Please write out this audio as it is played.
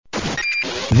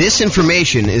This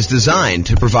information is designed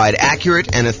to provide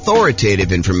accurate and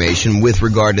authoritative information with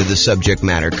regard to the subject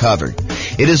matter covered.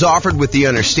 It is offered with the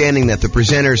understanding that the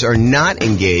presenters are not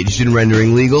engaged in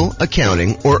rendering legal,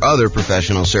 accounting, or other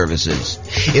professional services.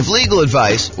 If legal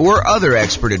advice or other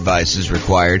expert advice is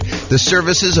required, the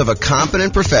services of a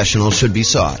competent professional should be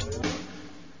sought.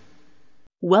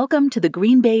 Welcome to the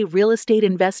Green Bay Real Estate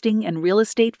Investing and Real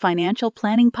Estate Financial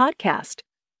Planning Podcast.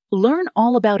 Learn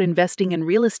all about investing in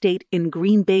real estate in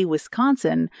Green Bay,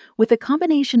 Wisconsin, with a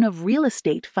combination of real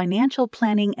estate, financial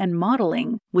planning, and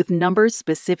modeling with numbers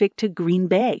specific to Green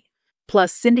Bay,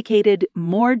 plus syndicated,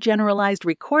 more generalized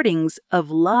recordings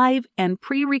of live and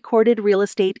pre-recorded real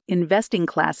estate investing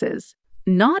classes,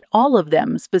 not all of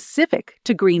them specific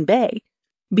to Green Bay.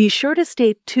 Be sure to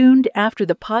stay tuned after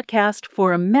the podcast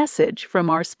for a message from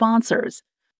our sponsors.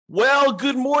 Well,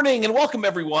 good morning and welcome,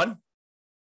 everyone.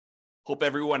 Hope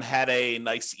everyone had a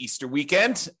nice Easter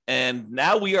weekend, and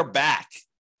now we are back.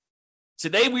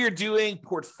 Today we are doing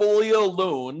Portfolio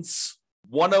Loans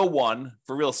 101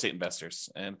 for real estate investors,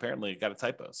 and apparently I got a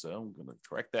typo, so I'm going to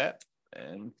correct that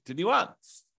and continue on.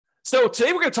 So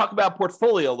today we're going to talk about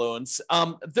portfolio loans.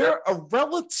 They're a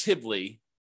relatively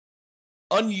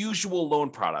unusual loan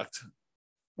product.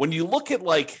 When you look at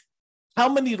like how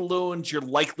many loans you're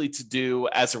likely to do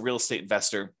as a real estate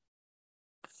investor,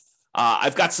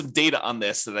 I've got some data on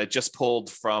this that I just pulled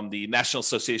from the National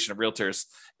Association of Realtors,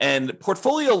 and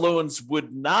portfolio loans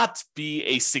would not be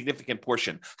a significant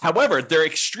portion. However, they're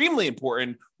extremely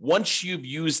important once you've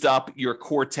used up your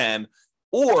core 10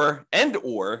 or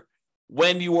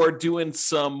when you are doing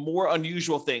some more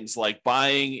unusual things like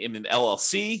buying in an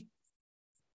LLC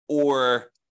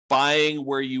or buying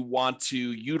where you want to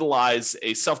utilize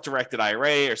a self-directed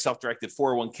IRA or self-directed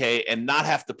 401k and not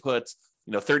have to put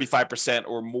 35%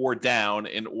 or more down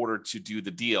in order to do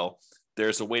the deal.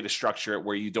 There's a way to structure it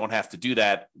where you don't have to do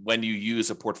that when you use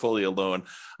a portfolio loan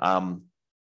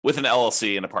with an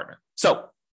LLC and a partner. So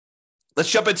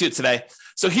let's jump into it today.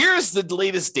 So here's the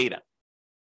latest data.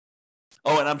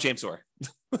 Oh, and I'm James Orr,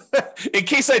 in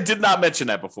case I did not mention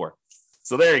that before.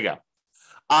 So there you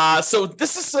go. So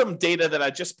this is some data that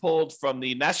I just pulled from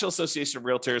the National Association of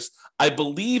Realtors. I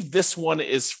believe this one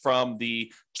is from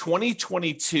the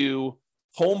 2022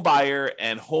 home buyer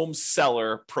and home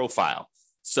seller profile.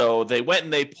 So they went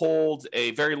and they pulled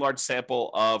a very large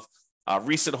sample of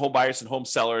recent home buyers and home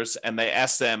sellers, and they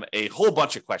asked them a whole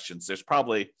bunch of questions. There's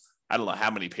probably, I don't know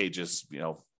how many pages,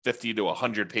 50 to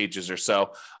 100 pages or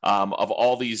so of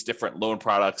all these different loan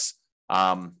products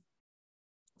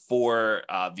for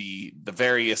the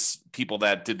various people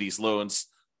that did these loans.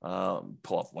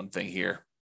 Pull up one thing here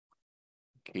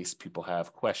in case people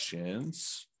have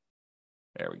questions.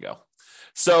 There we go.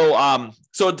 So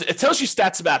it tells you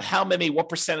stats about what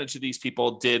percentage of these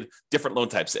people did different loan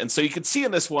types. And so you can see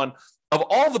in this one, of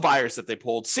all the buyers that they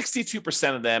pulled,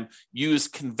 62% of them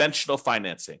used conventional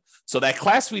financing. So that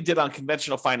class we did on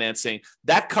conventional financing,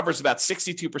 that covers about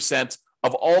 62%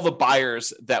 of all the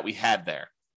buyers that we had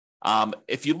there.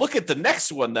 If you look at the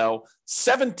next one, though,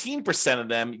 17% of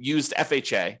them used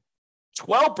FHA,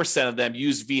 12% of them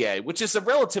used VA, which is a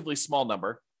relatively small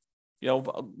number,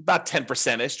 about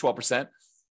 10%-ish, 12%.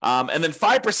 And then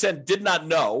 5% did not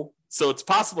know. So it's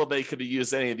possible they could have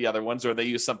used any of the other ones or they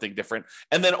used something different.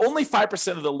 And then only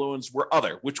 5% of the loans were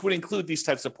other, which would include these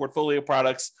types of portfolio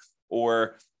products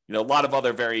or, a lot of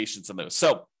other variations on those.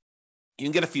 So you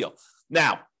can get a feel.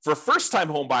 Now, for first-time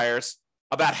home buyers,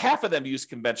 about half of them used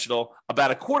conventional, about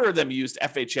a quarter of them used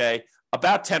FHA,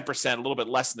 about 10%, a little bit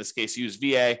less in this case, used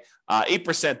VA,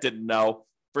 8% didn't know.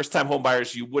 First-time home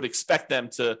buyers, you would expect them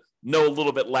to know a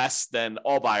little bit less than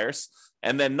all buyers.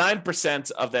 And then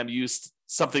 9% of them used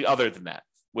something other than that,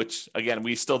 which, again,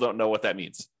 we still don't know what that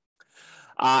means.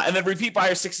 And then repeat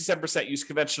buyers, 67% used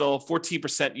conventional,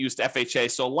 14% used FHA.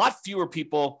 So a lot fewer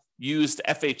people used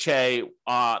FHA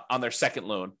on their second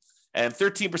loan. And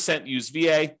 13% used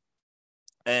VA,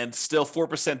 and still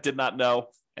 4% did not know,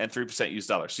 and 3% used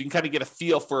others. So you can kind of get a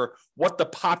feel for what the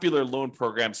popular loan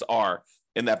programs are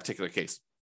in that particular case.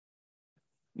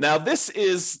 Now, this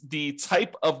is the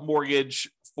type of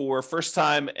mortgage for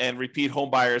first-time and repeat home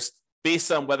buyers based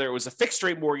on whether it was a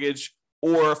fixed-rate mortgage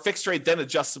or fixed rate then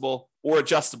adjustable, or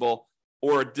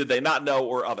did they not know,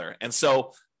 or other. And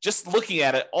so just looking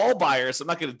at it, all buyers, I'm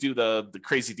not going to do the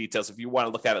crazy details. If you want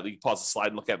to look at it, you can pause the slide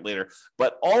and look at it later.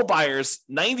 But all buyers,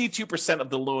 92% of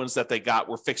the loans that they got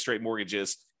were fixed-rate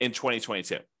mortgages in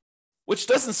 2022, which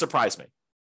doesn't surprise me.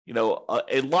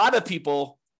 A lot of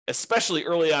people, especially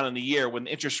early on in the year when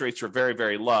interest rates were very,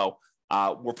 very low,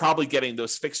 were probably getting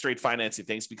those fixed rate financing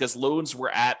things because loans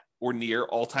were at or near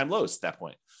all-time lows at that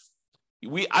point.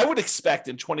 I would expect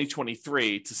in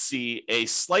 2023 to see a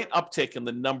slight uptick in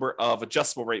the number of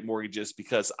adjustable rate mortgages,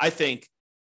 because I think,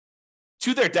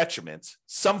 to their detriment,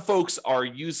 some folks are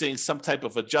using some type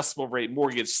of adjustable rate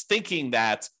mortgage thinking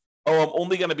that, oh, I'm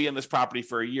only going to be in this property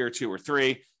for a year or 2 or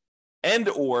 3, and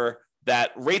or that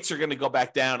rates are going to go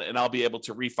back down and I'll be able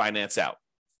to refinance out.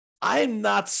 I'm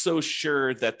not so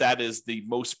sure that that is the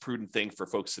most prudent thing for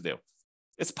folks to do.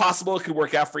 It's possible it could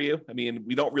work out for you. I mean,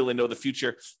 we don't really know the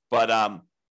future, but I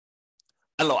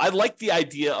don't know. I like the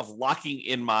idea of locking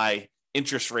in my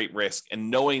interest rate risk and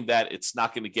knowing that it's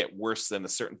not going to get worse than a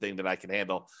certain thing that I can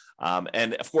handle.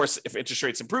 And of course, if interest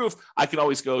rates improve, I can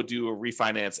always go do a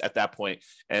refinance at that point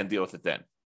and deal with it then.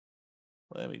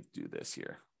 Let me do this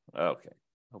here. Okay.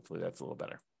 Hopefully that's a little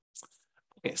better.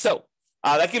 Okay. So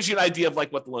that gives you an idea of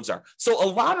like what the loans are. So a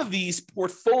lot of these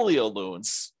portfolio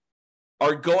loans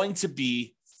are going to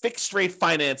be fixed rate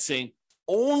financing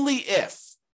only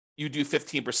if you do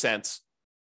 15%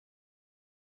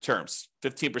 terms,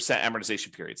 15%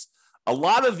 amortization periods. A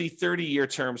lot of the 30-year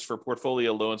terms for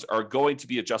portfolio loans are going to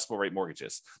be adjustable rate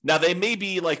mortgages. Now, they may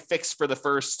be like fixed for the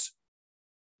first,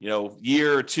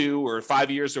 year or 2 or 5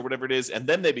 years or whatever it is, and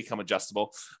then they become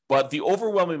adjustable. But the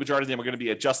overwhelming majority of them are going to be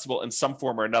adjustable in some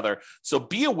form or another. So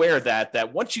be aware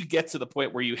that once you get to the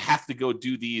point where you have to go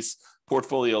do these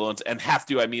portfolio loans, and have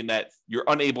to, I mean that you're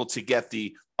unable to get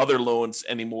the other loans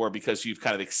anymore because you've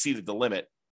kind of exceeded the limit,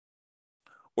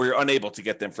 or you're unable to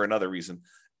get them for another reason,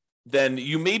 then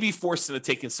you may be forced into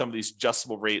taking some of these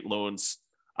adjustable rate loans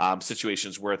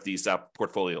situations worth these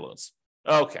portfolio loans.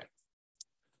 Okay.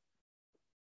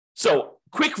 So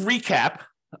quick recap.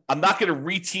 I'm not going to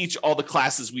reteach all the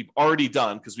classes we've already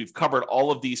done because we've covered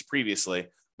all of these previously,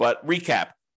 but recap.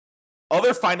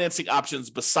 Other financing options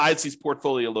besides these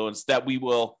portfolio loans that we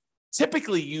will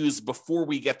typically use before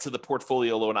we get to the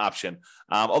portfolio loan option,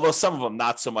 although some of them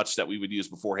not so much that we would use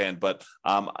beforehand, but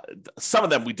some of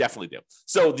them we definitely do.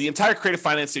 So the entire creative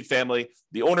financing family,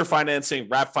 the owner financing,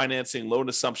 wrap financing, loan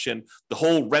assumption, the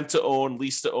whole rent-to-own,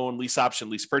 lease option,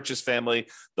 lease purchase family,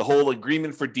 the whole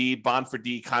agreement for deed, bond for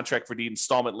deed, contract for deed,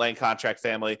 installment land contract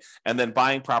family, and then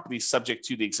buying properties subject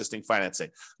to the existing financing.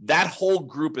 That whole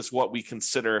group is what we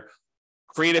consider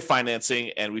creative financing,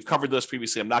 and we've covered those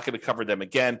previously. I'm not going to cover them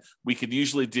again. We could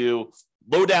usually do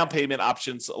low down payment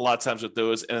options a lot of times with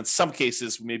those, and in some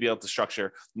cases, we may be able to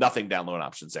structure nothing down loan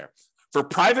options there. For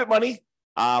private money,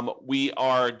 we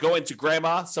are going to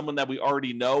grandma, someone that we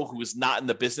already know who is not in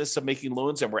the business of making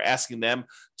loans, and we're asking them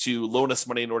to loan us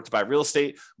money in order to buy real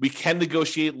estate. We can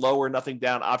negotiate low or nothing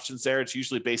down options there. It's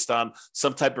usually based on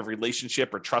some type of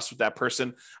relationship or trust with that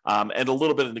person, and a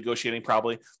little bit of negotiating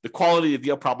probably. The quality of the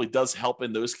deal probably does help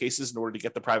in those cases in order to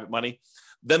get the private money.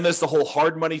 Then there's the whole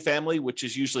hard money family, which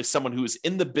is usually someone who is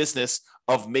in the business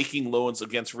of making loans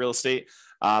against real estate.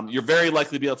 You're very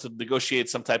likely to be able to negotiate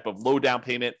some type of low down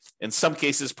payment. In some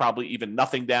cases, probably even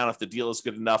nothing down if the deal is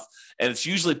good enough. And it's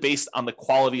usually based on the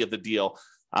quality of the deal.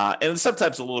 And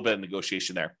sometimes a little bit of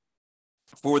negotiation there.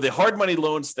 For the hard money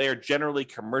loans, they are generally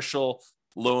commercial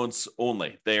loans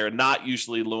only. They are not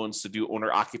usually loans to do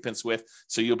owner occupants with.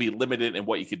 So you'll be limited in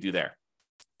what you could do there.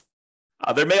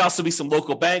 There may also be some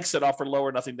local banks that offer low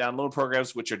or nothing down loan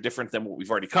programs, which are different than what we've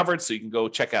already covered. So you can go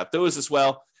check out those as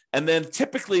well. And then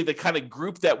typically the kind of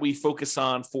group that we focus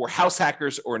on for house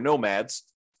hackers or nomads.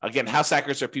 Again, house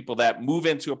hackers are people that move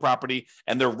into a property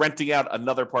and they're renting out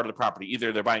another part of the property.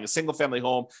 Either they're buying a single family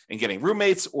home and getting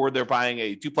roommates, or they're buying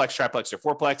a duplex, triplex, or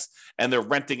fourplex, and they're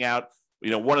renting out,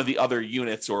 one of the other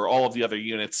units or all of the other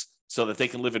units so that they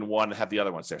can live in one and have the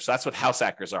other ones there. So that's what house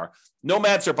hackers are.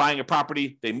 Nomads are buying a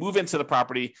property. They move into the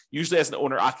property, usually as an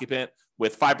owner occupant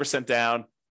with 5% down,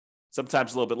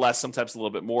 sometimes a little bit less, sometimes a little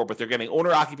bit more, but they're getting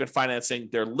owner occupant financing.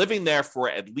 They're living there for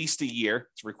at least a year.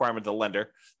 It's a requirement of the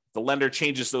lender. The lender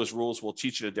changes those rules. We'll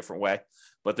teach it a different way,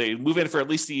 but they move in for at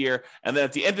least a year. And then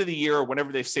at the end of the year, or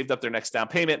whenever they've saved up their next down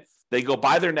payment, they go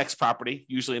buy their next property,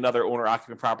 usually another owner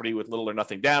occupant property with little or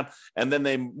nothing down. And then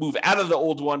they move out of the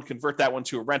old one, convert that one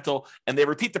to a rental, and they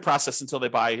repeat the process until they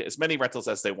buy as many rentals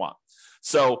as they want.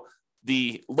 So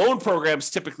the loan programs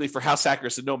typically for house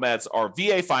hackers and nomads are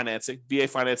VA financing. VA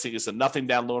financing is a nothing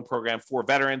down loan program for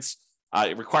veterans.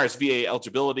 It requires VA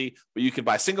eligibility, but you can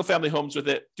buy single family homes with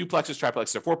it, duplexes,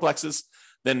 triplexes, or fourplexes.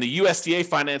 Then the USDA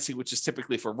financing, which is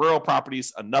typically for rural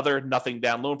properties, another nothing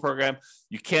down loan program.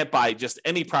 You can't buy just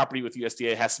any property with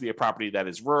USDA. It has to be a property that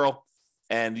is rural,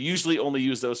 and usually only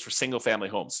use those for single family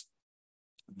homes.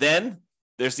 Then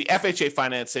there's the FHA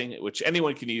financing, which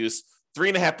anyone can use.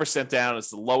 3.5% down is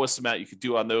the lowest amount you could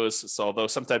do on those. So although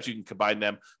sometimes you can combine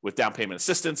them with down payment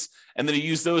assistance, and then you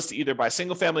use those to either buy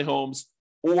single family homes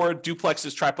or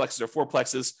duplexes, triplexes, or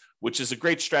fourplexes which is a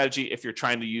great strategy if you're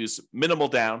trying to use minimal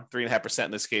down, 3.5%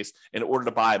 in this case, in order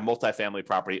to buy multifamily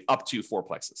property up to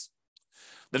fourplexes.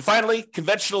 Then finally,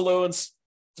 conventional loans,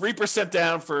 3%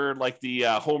 down for like the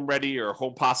Home Ready or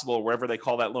Home Possible, or wherever they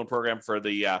call that loan program for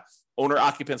the owner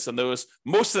occupants on those.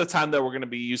 Most of the time, though, we're going to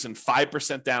be using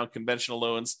 5% down conventional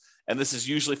loans. And this is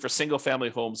usually for single family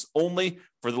homes only.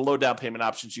 For the low down payment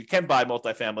options, you can buy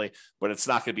multifamily, but it's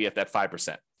not going to be at that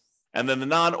 5%. And then the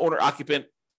non-owner occupant,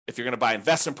 if you're going to buy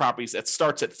investment properties, it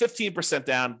starts at 15%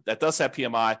 down. That does have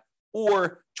PMI,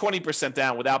 or 20%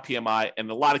 down without PMI. And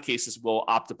in a lot of cases, we'll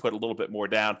opt to put a little bit more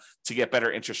down to get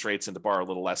better interest rates and to borrow a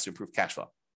little less to improve cash flow.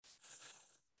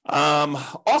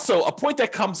 Also, a point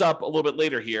that comes up a little bit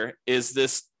later here is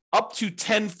this up to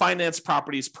 10 finance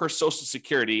properties per Social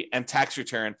Security and tax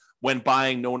return when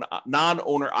buying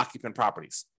non-owner occupant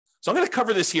properties. So I'm going to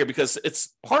cover this here because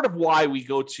it's part of why we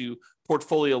go to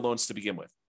portfolio loans to begin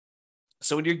with.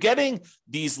 So when you're getting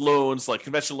these loans, like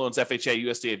conventional loans, FHA,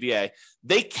 USDA, VA,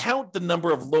 they count the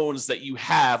number of loans that you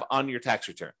have on your tax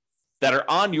return that are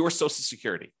on your Social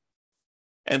Security.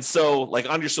 And so like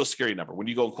on your Social Security number, when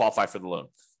you go and qualify for the loan.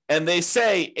 And they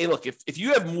say, hey, look, if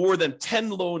you have more than 10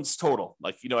 loans total,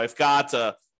 like, I've got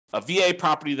a VA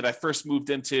property that I first moved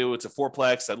into, it's a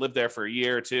fourplex. I lived there for a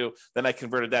year or two. Then I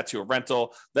converted that to a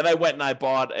rental. Then I went and I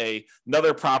bought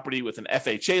another property with an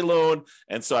FHA loan.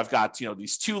 And so I've got,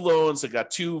 these 2 loans. I've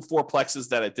got 2 fourplexes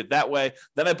that I did that way.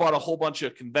 Then I bought a whole bunch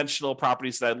of conventional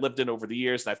properties that I lived in over the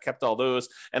years, and I've kept all those.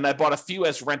 And I bought a few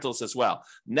as rentals as well.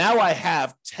 Now I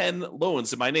have 10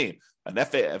 loans in my name.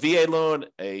 A VA loan,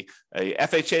 a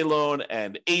FHA loan,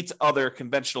 and 8 other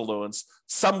conventional loans,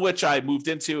 some which I moved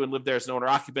into and lived there as an owner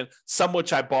occupant, some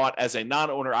which I bought as a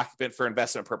non-owner occupant for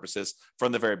investment purposes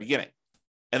from the very beginning.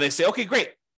 And they say, okay, great.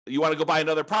 You want to go buy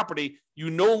another property. You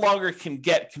no longer can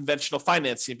get conventional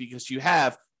financing because you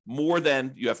have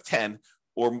 10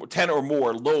 or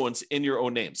more loans in your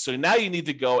own name. So now you need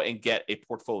to go and get a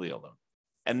portfolio loan.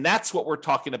 And that's what we're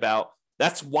talking about.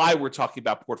 That's why we're talking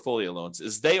about portfolio loans,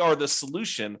 is they are the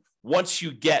solution once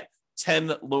you get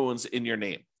 10 loans in your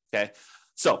name, okay?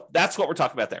 So that's what we're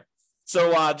talking about there.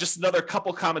 So just another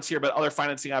couple comments here about other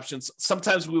financing options.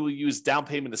 Sometimes we will use down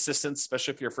payment assistance,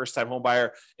 especially if you're a first-time home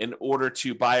buyer, in order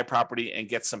to buy a property and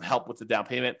get some help with the down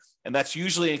payment. And that's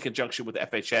usually in conjunction with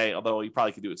FHA, although you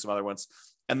probably could do it with some other ones.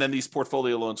 And then these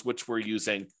portfolio loans, which we're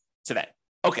using today.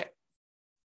 Okay,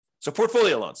 so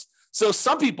portfolio loans. So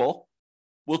some people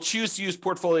will choose to use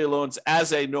portfolio loans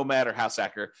as a nomad or house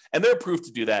hacker, and they're approved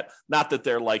to do that. Not that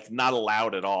they're not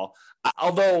allowed at all.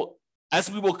 Although, as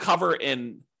we will cover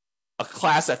in a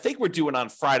class I think we're doing on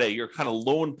Friday, your kind of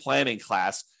loan planning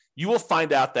class, you will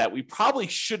find out that we probably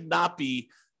should not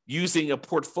be using a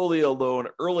portfolio loan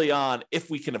early on if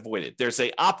we can avoid it. There's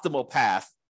a optimal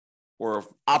path or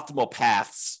optimal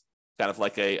paths, kind of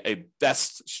like a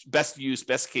best use,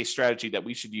 best case strategy that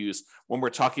we should use when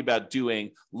we're talking about doing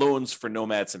loans for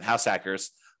nomads and house hackers.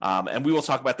 And we will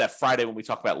talk about that Friday when we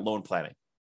talk about loan planning.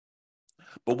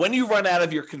 But when you run out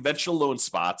of your conventional loan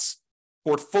spots,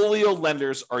 portfolio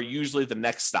lenders are usually the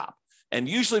next stop. And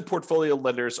usually portfolio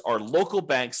lenders are local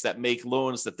banks that make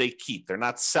loans that they keep. They're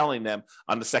not selling them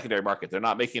on the secondary market. They're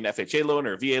not making an FHA loan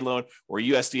or a VA loan or a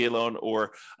USDA loan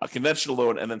or a conventional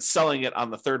loan and then selling it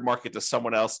on the third market to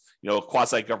someone else, a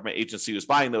quasi-government agency who's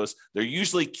buying those. They're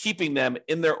usually keeping them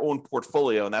in their own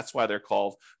portfolio, and that's why they're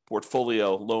called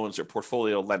portfolio loans or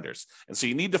portfolio lenders. And so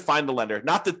you need to find the lender.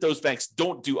 Not that those banks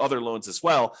don't do other loans as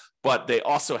well, but they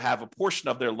also have a portion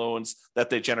of their loans that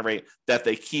they generate that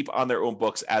they keep on their own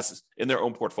books as in their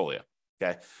own portfolio.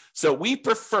 Okay. So we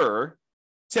prefer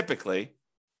typically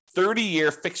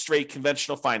 30-year fixed rate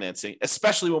conventional financing,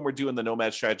 especially when we're doing the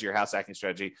nomad strategy or house hacking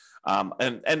strategy,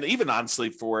 and even honestly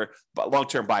for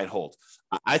long-term buy and hold.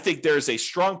 I think there's a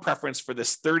strong preference for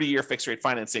this 30-year fixed rate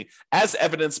financing, as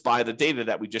evidenced by the data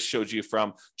that we just showed you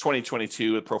from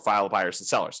 2022 with profile of buyers and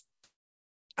sellers.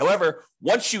 However,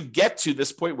 once you get to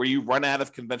this point where you run out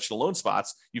of conventional loan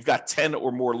spots, you've got 10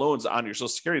 or more loans on your Social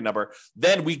Security number,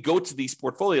 then we go to these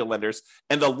portfolio lenders.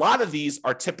 And a lot of these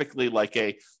are typically like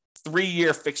a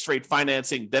 3-year fixed rate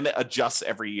financing, then it adjusts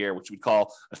every year, which we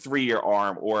call a 3-year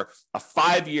ARM, or a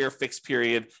 5-year fixed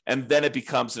period, and then it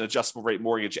becomes an adjustable rate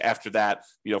mortgage after that,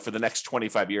 for the next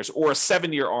 25 years, or a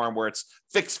 7-year ARM where it's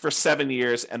fixed for 7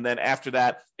 years, and then after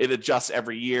that, it adjusts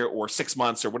every year or 6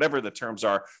 months or whatever the terms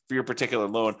are for your particular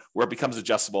loan, where it becomes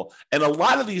adjustable. And a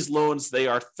lot of these loans, they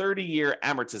are 30-year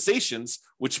amortizations,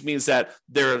 which means that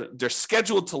they're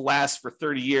scheduled to last for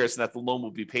 30 years and that the loan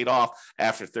will be paid off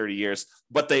after 30 years,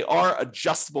 but they are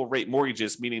adjustable rate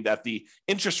mortgages, meaning that the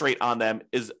interest rate on them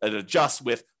is an adjust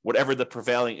with whatever the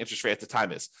prevailing interest rate at the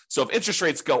time is. So if interest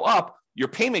rates go up, your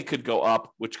payment could go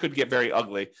up, which could get very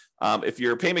ugly. If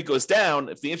your payment goes down,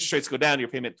 if the interest rates go down, your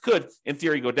payment could, in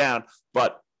theory, go down.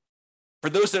 But for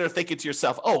those that are thinking to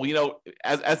yourself, oh,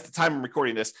 as the time I'm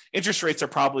recording this, interest rates are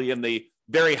probably in the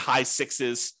very high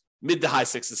sixes, mid to high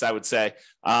sixes, I would say,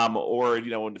 or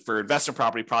for investment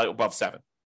property, probably above 7.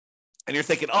 And you're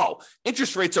thinking, oh,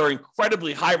 interest rates are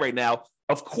incredibly high right now.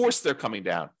 Of course they're coming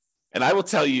down. And I will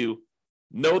tell you,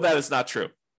 no, that is not true.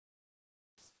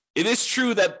 It is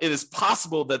true that it is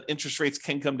possible that interest rates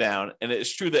can come down, and it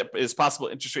is true that it is possible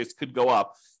interest rates could go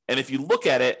up. And if you look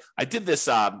at it, I did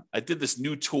this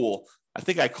new tool. I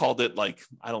think I called it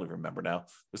I don't even remember now.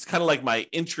 It's kind of like my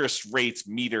interest rate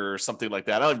meter or something like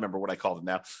that. I don't remember what I called it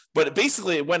now. But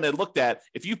basically, when it looked at,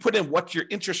 if you put in what your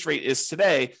interest rate is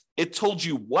today, it told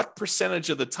you what percentage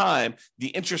of the time the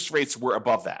interest rates were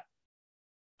above that.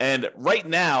 And right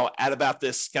now, at about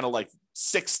this kind of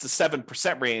 6 to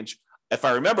 7% range, if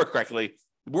I remember correctly,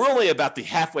 we're only about the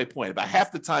halfway point. About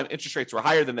half the time interest rates were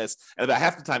higher than this, and about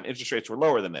half the time interest rates were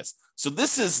lower than this. So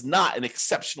this is not an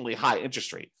exceptionally high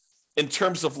interest rate. In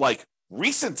terms of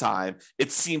recent time,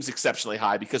 it seems exceptionally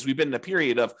high because we've been in a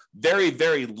period of very,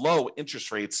 very low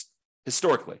interest rates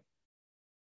historically.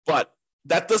 But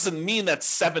that doesn't mean that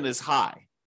 7 is high.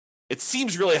 It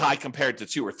seems really high compared to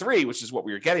 2 or 3, which is what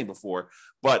we were getting before,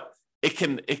 but it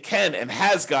can and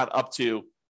has got up to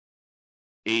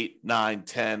 8, 9,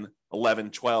 10,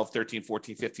 11, 12, 13,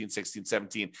 14, 15, 16,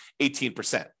 17,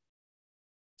 18%.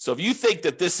 So if you think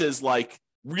that this is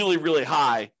really, really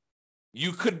high,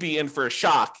 you could be in for a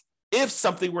shock if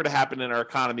something were to happen in our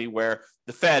economy where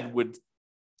the Fed would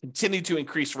continue to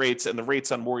increase rates and the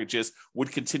rates on mortgages would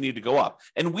continue to go up.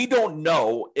 And we don't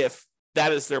know if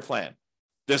that is their plan.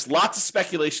 There's lots of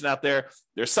speculation out there.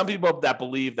 There's some people that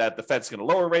believe that the Fed's going to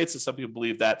lower rates, and some people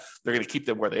believe that they're going to keep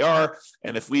them where they are.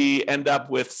 And if we end up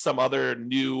with some other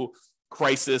new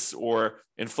crisis or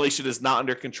inflation is not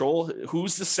under control,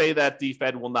 who's to say that the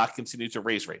Fed will not continue to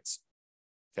raise rates?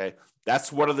 Okay,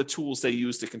 that's one of the tools they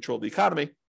use to control the economy.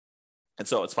 And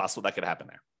so it's possible that could happen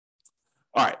there.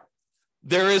 All right.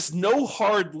 There is no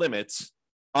hard limit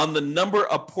on the number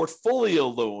of portfolio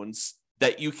loans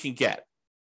that you can get,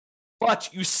 but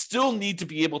you still need to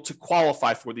be able to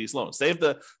qualify for these loans. They have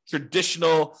the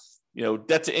traditional,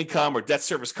 debt to income or debt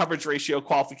service coverage ratio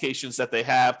qualifications that they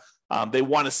have. They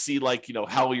want to see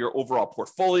how your overall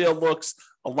portfolio looks.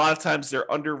 A lot of times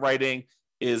their underwriting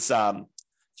is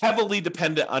heavily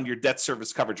dependent on your debt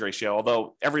service coverage ratio,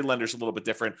 although every lender is a little bit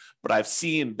different, but I've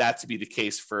seen that to be the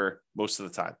case for most of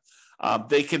the time.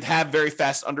 They can have very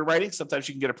fast underwriting. Sometimes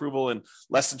you can get approval in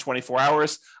less than 24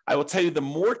 hours. I will tell you, the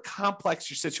more complex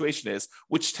your situation is,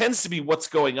 which tends to be what's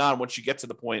going on once you get to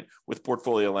the point with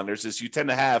portfolio lenders, is you tend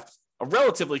to have a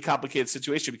relatively complicated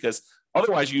situation because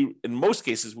otherwise you, in most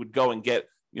cases, would go and get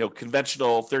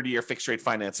conventional 30-year fixed rate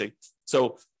financing.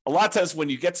 So a lot of times when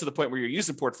you get to the point where you're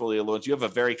using portfolio loans, you have a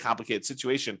very complicated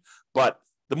situation. But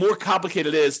the more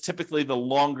complicated it is, typically the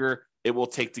longer it will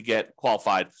take to get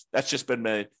qualified. That's just been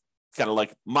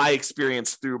my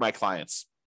experience through my clients.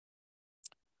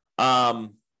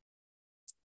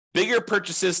 Bigger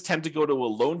purchases tend to go to a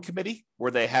loan committee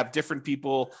where they have different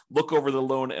people look over the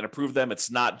loan and approve them. It's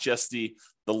not just the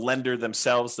lender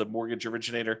themselves, the mortgage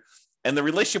originator. And the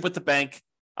relationship with the bank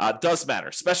does matter,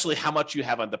 especially how much you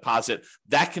have on deposit.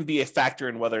 That can be a factor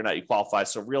in whether or not you qualify.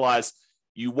 So realize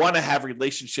you want to have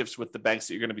relationships with the banks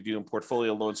that you're going to be doing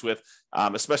portfolio loans with,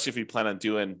 especially if you plan on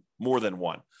doing more than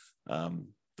one.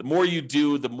 The more you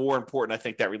do, the more important I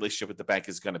think that relationship with the bank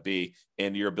is going to be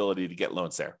in your ability to get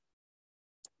loans there.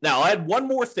 Now, I had one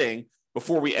more thing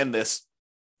before we end this,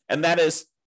 and that is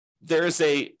there is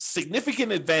a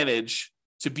significant advantage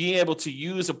to being able to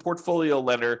use a portfolio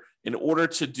lender in order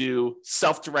to do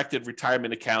self-directed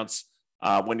retirement accounts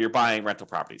when you're buying rental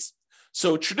properties.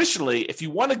 So traditionally, if you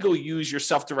want to go use your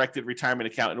self-directed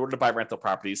retirement account in order to buy rental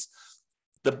properties,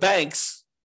 the banks,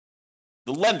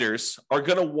 the lenders, are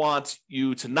going to want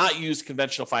you to not use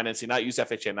conventional financing, not use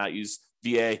FHA, not use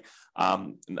VA,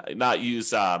 not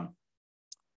use, I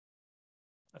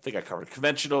think I covered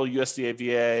conventional, USDA,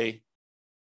 VA,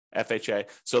 FHA.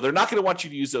 So they're not going to want you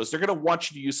to use those. They're going to want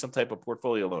you to use some type of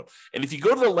portfolio loan. And if you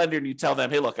go to the lender and you tell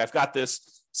them, hey, look, I've got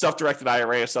this self-directed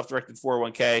IRA or self-directed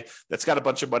 401k that's got a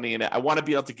bunch of money in it. I want to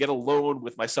be able to get a loan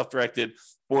with my self-directed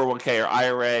 401k or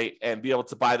IRA and be able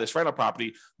to buy this rental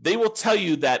property. They will tell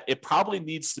you that it probably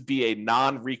needs to be a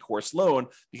non-recourse loan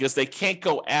because they can't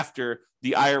go after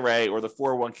the IRA or the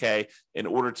 401k in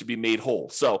order to be made whole.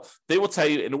 So they will tell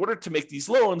you, in order to make these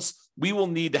loans, we will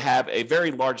need to have a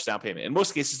very large down payment. In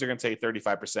most cases, they're going to take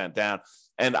 35% down.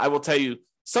 And I will tell you,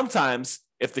 sometimes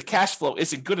if the cash flow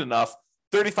isn't good enough,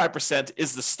 35%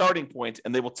 is the starting point,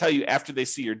 and they will tell you after they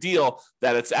see your deal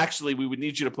that it's actually, we would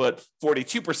need you to put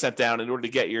 42% down in order to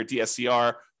get your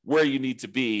DSCR where you need to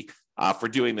be for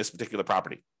doing this particular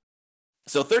property.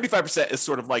 So 35% is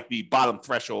sort of like the bottom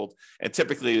threshold, and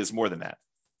typically it is more than that.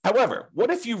 However,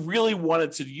 what if you really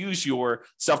wanted to use your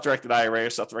self-directed IRA or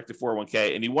self-directed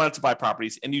 401k and you wanted to buy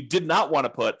properties and you did not want to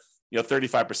put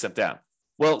 35% down?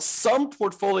 Well, some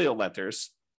portfolio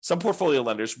lenders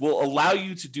will allow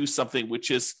you to do something which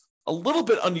is a little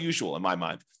bit unusual in my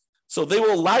mind. So they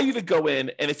will allow you to go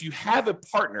in, and if you have a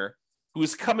partner who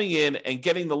is coming in and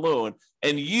getting the loan,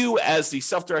 and you as the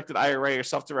self-directed IRA or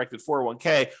self-directed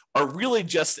 401k are really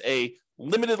just a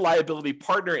limited liability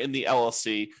partner in the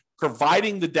LLC,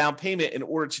 providing the down payment in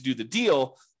order to do the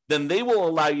deal, then they will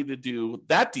allow you to do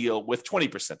that deal with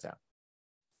 20% down.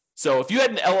 So if you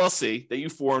had an LLC that you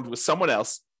formed with someone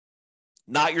else,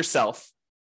 not yourself,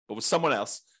 but with someone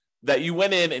else, that you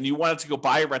went in and you wanted to go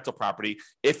buy a rental property,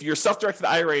 if your self-directed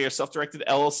IRA or self-directed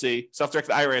LLC,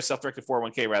 self-directed IRA or self-directed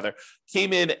 401k rather,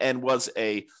 came in and was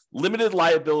a limited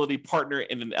liability partner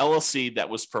in an LLC that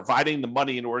was providing the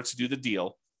money in order to do the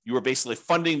deal, you were basically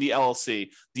funding the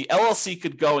LLC. The LLC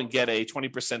could go and get a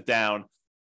 20% down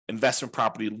investment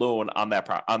property loan on the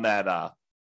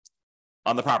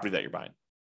property that you're buying.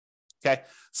 Okay,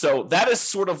 so that is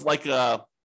sort of like an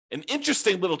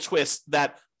interesting little twist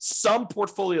that some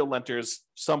portfolio lenders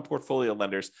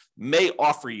may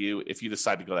offer you if you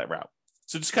decide to go that route.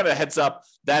 So just kind of a heads up,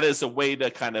 that is a way to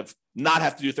kind of not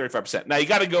have to do 35%. Now you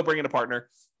got to go bring in a partner,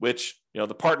 which the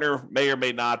partner may or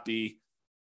may not be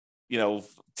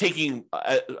taking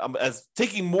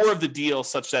more of the deal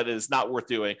such that it is not worth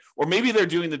doing, or maybe they're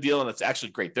doing the deal and it's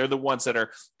actually great. They're the ones that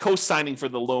are co-signing for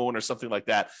the loan or something like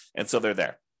that, and so they're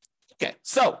there. Okay,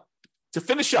 so to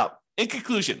finish up, in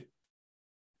conclusion,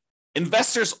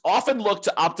 investors often look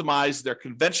to optimize their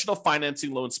conventional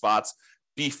financing loan spots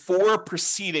before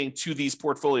proceeding to these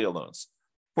portfolio loans.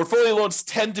 Portfolio loans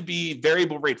tend to be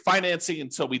variable rate financing,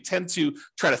 and so we tend to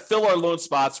try to fill our loan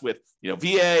spots with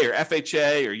VA or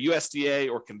FHA or USDA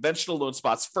or conventional loan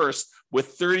spots first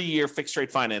with 30-year fixed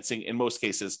rate financing in most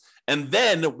cases. And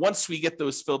then once we get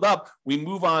those filled up, we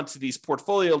move on to these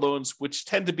portfolio loans, which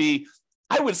tend to be,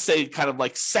 I would say, kind of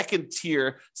like second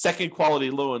tier, second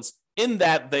quality loans, in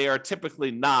that they are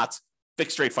typically not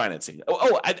fixed rate financing.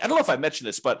 I don't know if I mentioned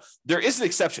this, but there is an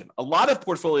exception. A lot of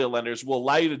portfolio lenders will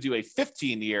allow you to do a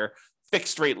 15-year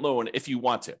fixed rate loan if you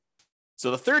want to. So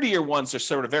the 30-year ones are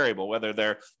sort of variable, whether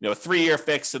they're a 3-year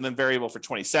fixed and then variable for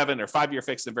 27, or 5-year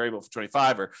fixed and variable for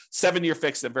 25, or 7-year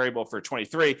fixed and variable for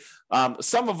 23.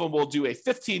 Some of them will do a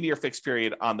 15-year fixed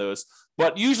period on those,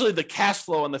 but usually the cash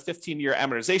flow on the 15-year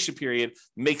amortization period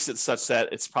makes it such that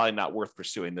it's probably not worth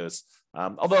pursuing those.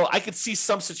 Although I could see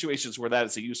some situations where that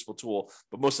is a useful tool,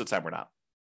 but most of the time we're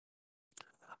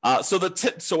not. So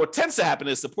what tends to happen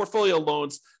is the portfolio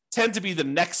loans tend to be the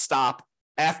next stop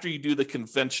after you do the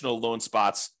conventional loan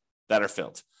spots that are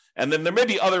filled. And then there may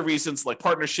be other reasons like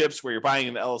partnerships where you're buying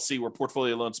an LLC where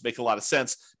portfolio loans make a lot of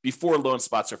sense before loan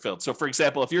spots are filled. So for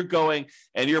example, if you're going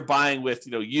and you're buying with,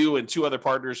 you and 2 other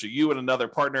partners, or you and another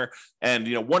partner, and,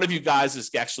 one of you guys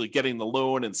is actually getting the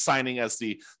loan and signing as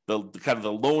the kind of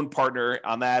the loan partner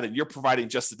on that, and you're providing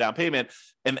just the down payment,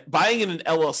 and buying in an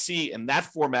LLC in that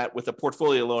format with a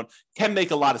portfolio loan can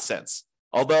make a lot of sense.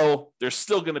 Although there's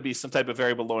still going to be some type of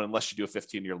variable loan unless you do a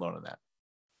 15-year loan on that.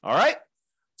 All right.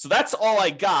 So that's all I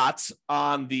got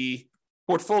on the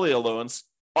portfolio loans.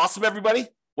 Awesome, everybody.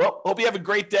 Well, hope you have a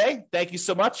great day. Thank you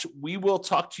so much. We will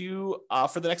talk to you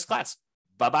for the next class.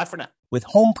 Bye-bye for now. With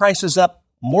home prices up,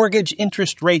 mortgage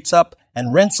interest rates up,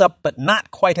 and rents up, but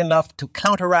not quite enough to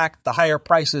counteract the higher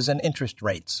prices and interest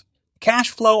rates, cash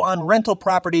flow on rental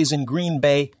properties in Green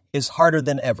Bay is harder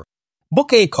than ever.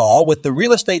 Book a call with the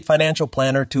Real Estate Financial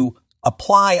Planner to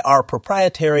apply our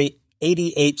proprietary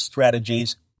 88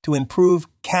 strategies to improve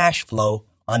cash flow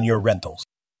on your rentals.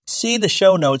 See the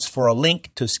show notes for a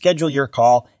link to schedule your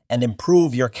call and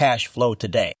improve your cash flow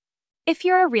today. If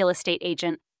you're a real estate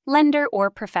agent, lender, or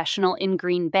professional in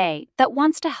Green Bay that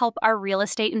wants to help our real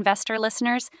estate investor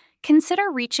listeners, consider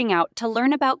reaching out to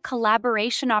learn about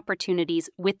collaboration opportunities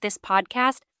with this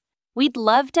podcast We'd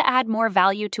love to add more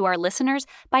value to our listeners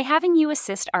by having you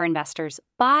assist our investors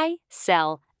buy,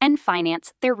 sell, and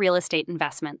finance their real estate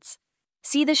investments.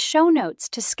 See the show notes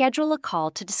to schedule a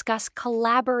call to discuss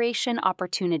collaboration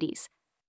opportunities.